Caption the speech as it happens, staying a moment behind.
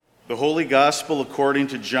The Holy Gospel according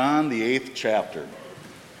to John, the 8th chapter.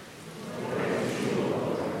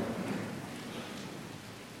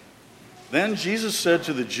 Then Jesus said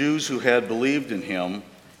to the Jews who had believed in him,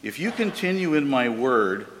 "If you continue in my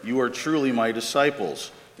word, you are truly my disciples,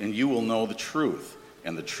 and you will know the truth,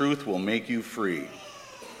 and the truth will make you free."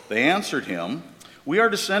 They answered him, "We are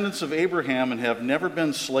descendants of Abraham and have never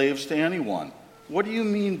been slaves to anyone. What do you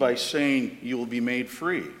mean by saying you will be made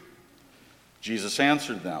free?" Jesus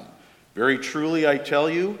answered them, "Very truly I tell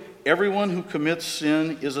you, everyone who commits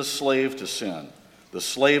sin is a slave to sin. The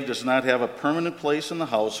slave does not have a permanent place in the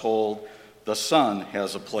household. The Son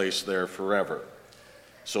has a place there forever.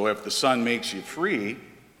 So if the Son makes you free,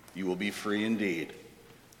 you will be free indeed."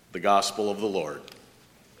 The Gospel of the Lord.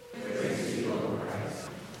 Praise you, Lord Christ.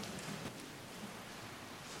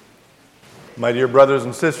 My dear brothers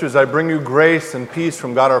and sisters, I bring you grace and peace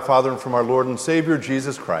from God our Father and from our Lord and Savior,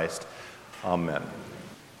 Jesus Christ. Amen.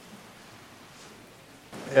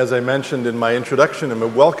 As I mentioned in my introduction,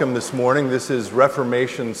 I'm welcome this morning. This is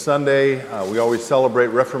Reformation Sunday. We always celebrate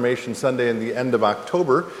Reformation Sunday in the end of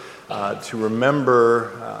October to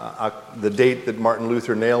remember the date that Martin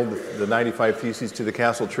Luther nailed the 95 Theses to the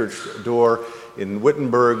Castle Church door in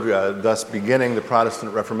Wittenberg, thus beginning the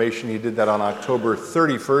Protestant Reformation. He did that on October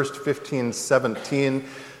 31st, 1517,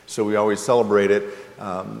 so we always celebrate it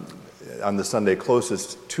on the Sunday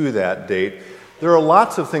closest to that date. There are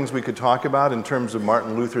lots of things we could talk about in terms of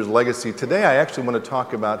Martin Luther's legacy. Today I actually want to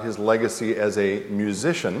talk about his legacy as a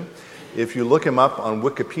musician. If you look him up on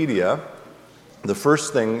Wikipedia, the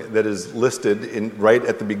first thing that is listed right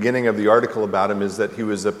at the beginning of the article about him is that he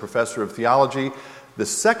was a professor of theology. The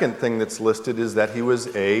second thing that's listed is that he was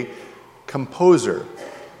a composer.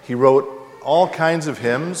 He wrote all kinds of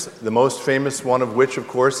hymns, the most famous one of which, of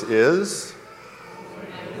course, is...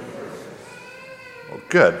 Well,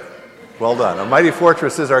 good. Well done. A mighty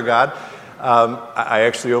fortress is our God. I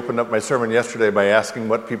actually opened up my sermon yesterday by asking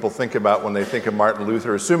what people think about when they think of Martin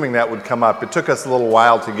Luther, assuming that would come up. It took us a little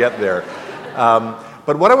while to get there.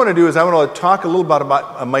 But what I want to do is I want to talk a little bit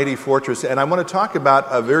about a mighty fortress, and I want to talk about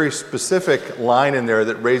a very specific line in there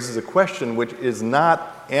that raises a question which is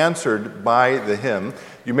not answered by the hymn.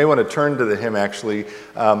 You may want to turn to the hymn, actually.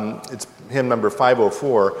 It's hymn number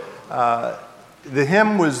 504. The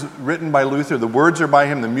hymn was written by Luther. The words are by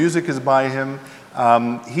him. The music is by him.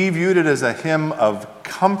 He viewed it as a hymn of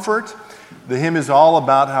comfort. The hymn is all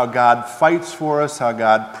about how God fights for us, how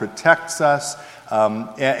God protects us.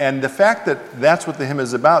 And the fact that that's what the hymn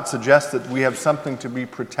is about suggests that we have something to be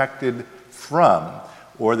protected from,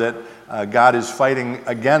 or that God is fighting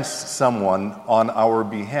against someone on our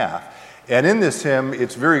behalf. And in this hymn,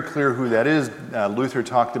 it's very clear who that is. Luther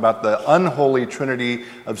talked about the unholy trinity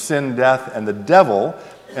of sin, death, and the devil.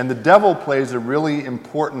 And the devil plays a really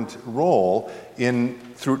important role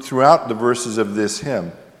throughout the verses of this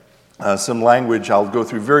hymn. Some language I'll go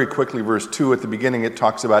through very quickly. Verse 2 at the beginning, it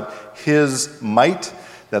talks about his might.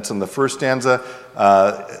 That's in the first stanza.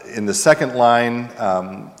 In the second line,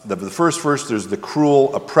 the first verse, there's the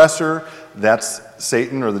cruel oppressor. That's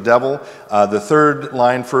Satan or the devil. The third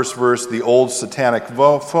line, first verse, the old satanic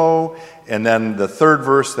foe. And then the third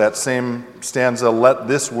verse, that same stanza, let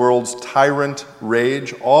this world's tyrant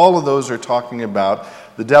rage. All of those are talking about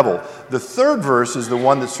the devil. The third verse is the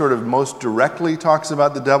one that sort of most directly talks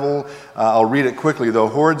about the devil. I'll read it quickly. Though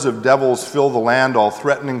hordes of devils fill the land, all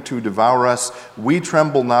threatening to devour us, we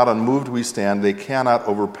tremble not, unmoved we stand, they cannot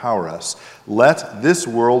overpower us. Let this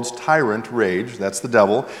world's tyrant rage, that's the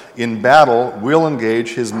devil, in battle we'll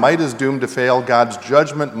engage, his might is doomed to fail, God's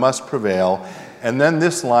judgment must prevail. And then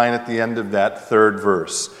this line at the end of that third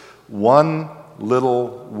verse, one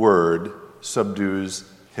little word subdues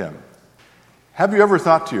him. Have you ever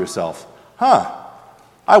thought to yourself,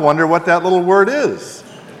 I wonder what that little word is?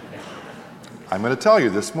 I'm going to tell you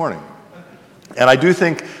this morning. And I do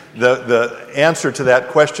think the answer to that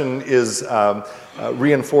question is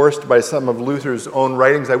reinforced by some of Luther's own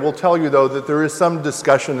writings. I will tell you, though, that there is some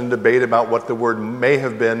discussion and debate about what the word may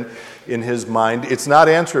have been in his mind. It's not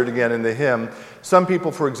answered again in the hymn. Some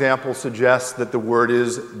people, for example, suggest that the word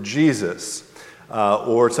is Jesus.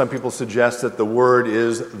 Or some people suggest that the word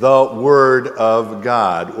is the Word of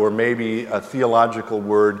God, or maybe a theological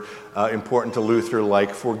word important to Luther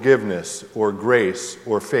like forgiveness or grace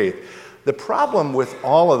or faith. The problem with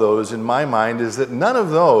all of those, in my mind, is that none of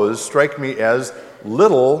those strike me as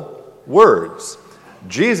little words.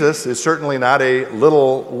 Jesus is certainly not a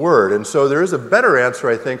little word, and so there is a better answer,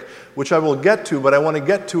 I think, which I will get to, but I want to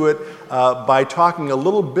get to it by talking a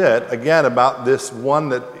little bit, again, about this one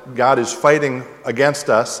that God is fighting against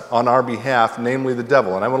us on our behalf, namely the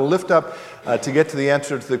devil. And I want to lift up, to get to the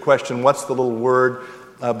answer to the question, what's the little word?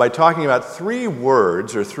 by talking about three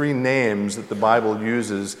words or three names that the Bible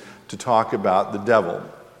uses to talk about the devil.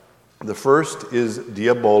 The first is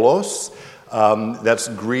diabolos. That's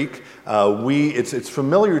Greek. It's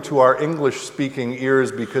familiar to our English-speaking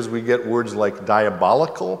ears because we get words like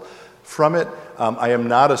diabolical from it. I am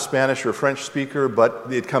not a Spanish or French speaker, but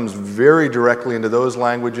it comes very directly into those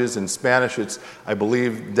languages. In Spanish, I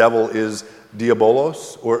believe devil is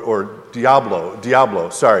diabolos or diablo.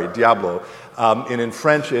 Diablo. And in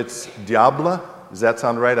French, it's diable. Does that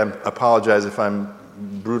sound right? I apologize if I'm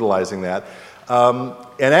brutalizing that.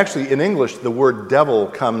 And actually, in English, the word devil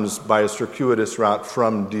comes by a circuitous route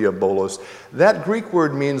from diabolos. That Greek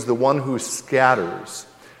word means the one who scatters,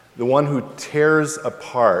 the one who tears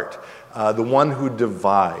apart, the one who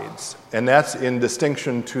divides. And that's in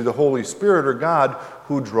distinction to the Holy Spirit or God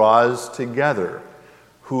who draws together,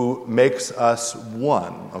 who makes us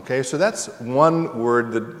one. Okay, so that's one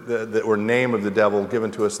word or name of the devil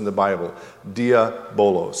given to us in the Bible,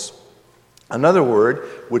 diabolos. Another word,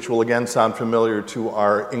 which will again sound familiar to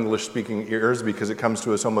our English-speaking ears because it comes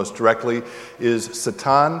to us almost directly, is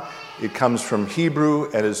Satan. It comes from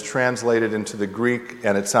Hebrew and is translated into the Greek,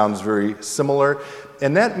 and it sounds very similar.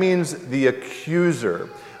 And that means the accuser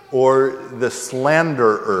or the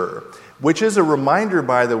slanderer, which is a reminder,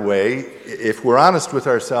 by the way, if we're honest with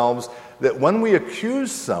ourselves, that when we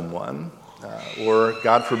accuse someone, or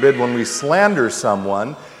God forbid, when we slander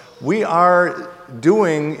someone, we are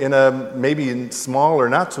doing, in a maybe small or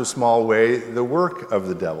not so small way, the work of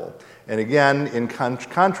the devil. And again, in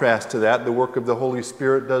contrast to that, the work of the Holy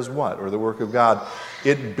Spirit does what? Or the work of God?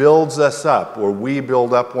 It builds us up, or we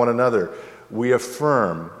build up one another. We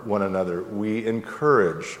affirm one another. We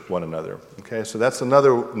encourage one another. Okay, so that's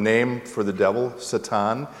another name for the devil,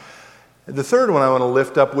 Satan. The third one I want to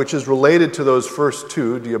lift up, which is related to those first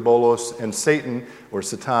two, diabolos and Satan, or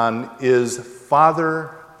Satan, is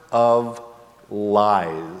father of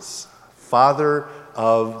lies. Father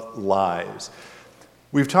of lies.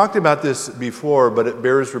 We've talked about this before, but it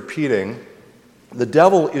bears repeating. The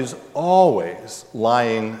devil is always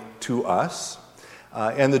lying to us.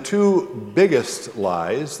 And the two biggest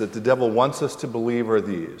lies that the devil wants us to believe are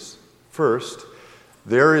these. First,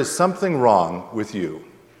 there is something wrong with you.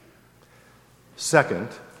 Second,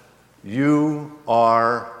 you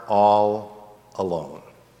are all alone.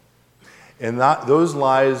 And those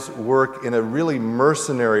lies work in a really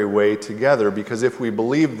mercenary way together, because if we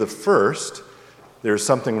believe the first, there's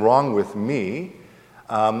something wrong with me,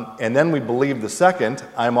 and then we believe the second,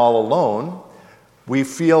 I'm all alone, we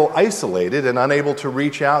feel isolated and unable to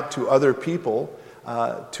reach out to other people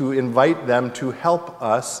to invite them to help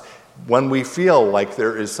us when we feel like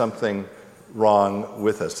there is something wrong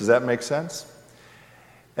with us. Does that make sense?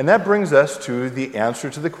 And that brings us to the answer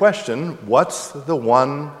to the question, what's the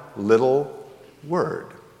one little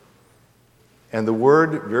word? And the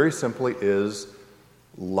word, very simply, is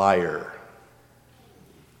liar.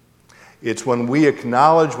 It's when we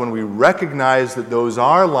acknowledge, when we recognize that those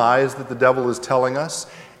are lies that the devil is telling us,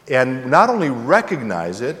 and not only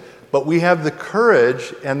recognize it, but we have the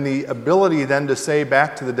courage and the ability then to say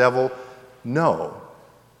back to the devil, no,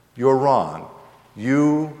 you're wrong.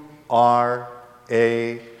 You are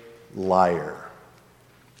a liar.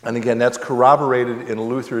 And again, that's corroborated in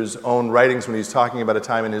Luther's own writings when he's talking about a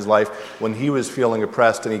time in his life when he was feeling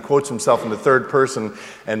oppressed, and he quotes himself in the third person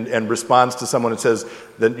and responds to someone and says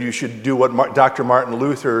that you should do what Dr. Martin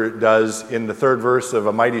Luther does in the third verse of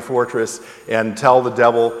A Mighty Fortress and tell the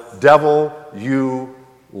devil, devil, you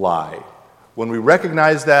lie. When we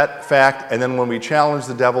recognize that fact and then when we challenge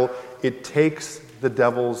the devil, it takes the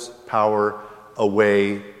devil's power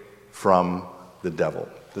away from the devil.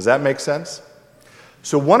 Does that make sense?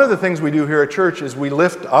 So one of the things we do here at church is we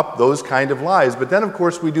lift up those kind of lies. But then, of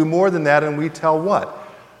course, we do more than that, and we tell what?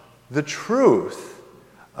 The truth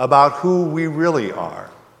about who we really are.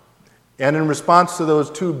 And in response to those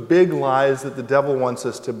two big lies that the devil wants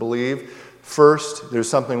us to believe, first, there's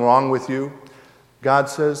something wrong with you. God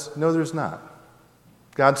says, no, there's not.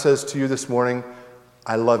 God says to you this morning,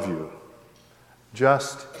 I love you,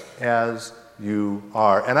 just as you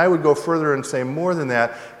are. And I would go further and say more than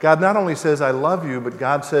that. God not only says, I love you, but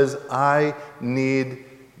God says, I need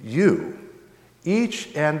you.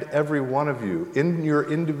 Each and every one of you, in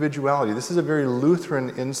your individuality. This is a very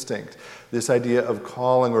Lutheran instinct, this idea of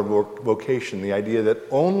calling or vocation, the idea that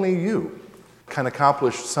only you can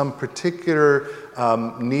accomplish some particular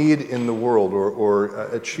need in the world or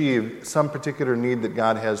achieve some particular need that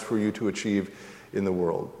God has for you to achieve in the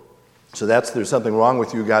world. So there's something wrong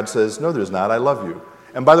with you. God says, no, there's not. I love you.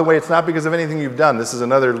 And by the way, it's not because of anything you've done. This is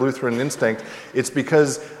another Lutheran instinct. It's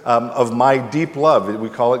because of my deep love. We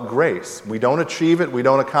call it grace. We don't achieve it. We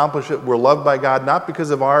don't accomplish it. We're loved by God, not because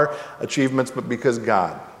of our achievements, but because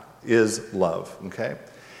God is love. Okay?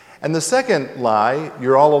 And the second lie,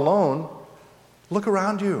 you're all alone. Look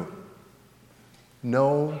around you.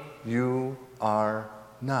 No, you are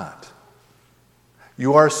not.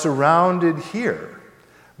 You are surrounded here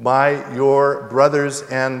by your brothers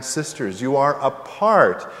and sisters. You are a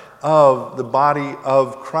part of the body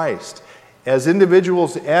of Christ. As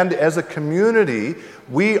individuals and as a community,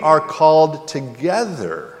 we are called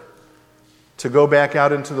together to go back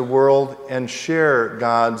out into the world and share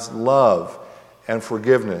God's love and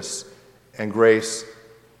forgiveness and grace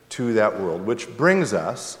to that world. Which brings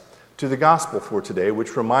us to the gospel for today,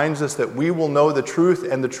 which reminds us that we will know the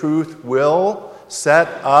truth and the truth will set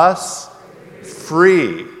us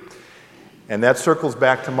free. And that circles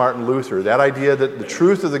back to Martin Luther. That idea that the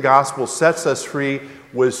truth of the gospel sets us free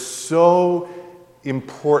was so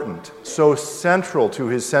important, so central to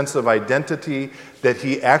his sense of identity that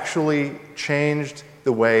he actually changed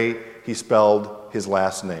the way he spelled his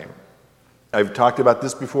last name. I've talked about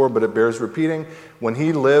this before, but it bears repeating. When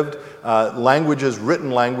he lived,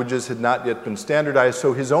 written languages had not yet been standardized,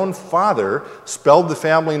 so his own father spelled the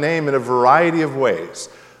family name in a variety of ways.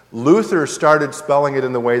 Luther started spelling it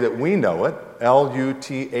in the way that we know it,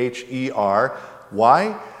 Luther.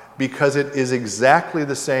 Why? Because it is exactly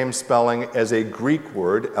the same spelling as a Greek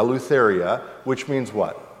word, eleutheria, which means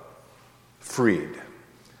what? Freed.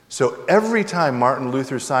 So every time Martin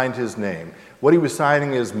Luther signed his name, what he was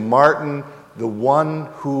signing is Martin, the one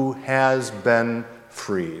who has been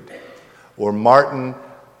freed, or Martin,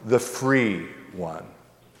 the free one.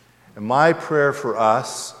 And my prayer for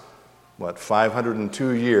us,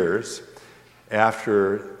 502 years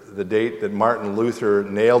after the date that Martin Luther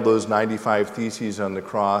nailed those 95 theses on the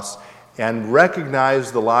cross and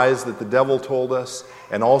recognized the lies that the devil told us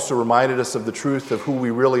and also reminded us of the truth of who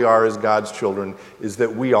we really are as God's children, is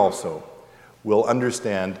that we also will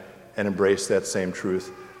understand and embrace that same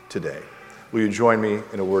truth today. Will you join me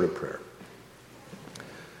in a word of prayer?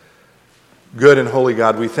 Good and holy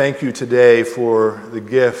God, we thank you today for the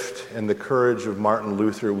gift and the courage of Martin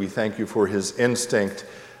Luther. We thank you for his instinct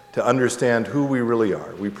to understand who we really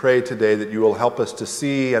are. We pray today that you will help us to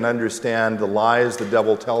see and understand the lies the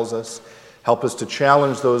devil tells us. Help us to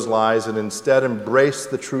challenge those lies and instead embrace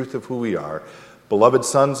the truth of who we are, beloved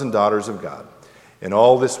sons and daughters of God. In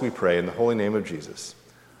all this we pray in the holy name of Jesus.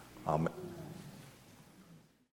 Amen.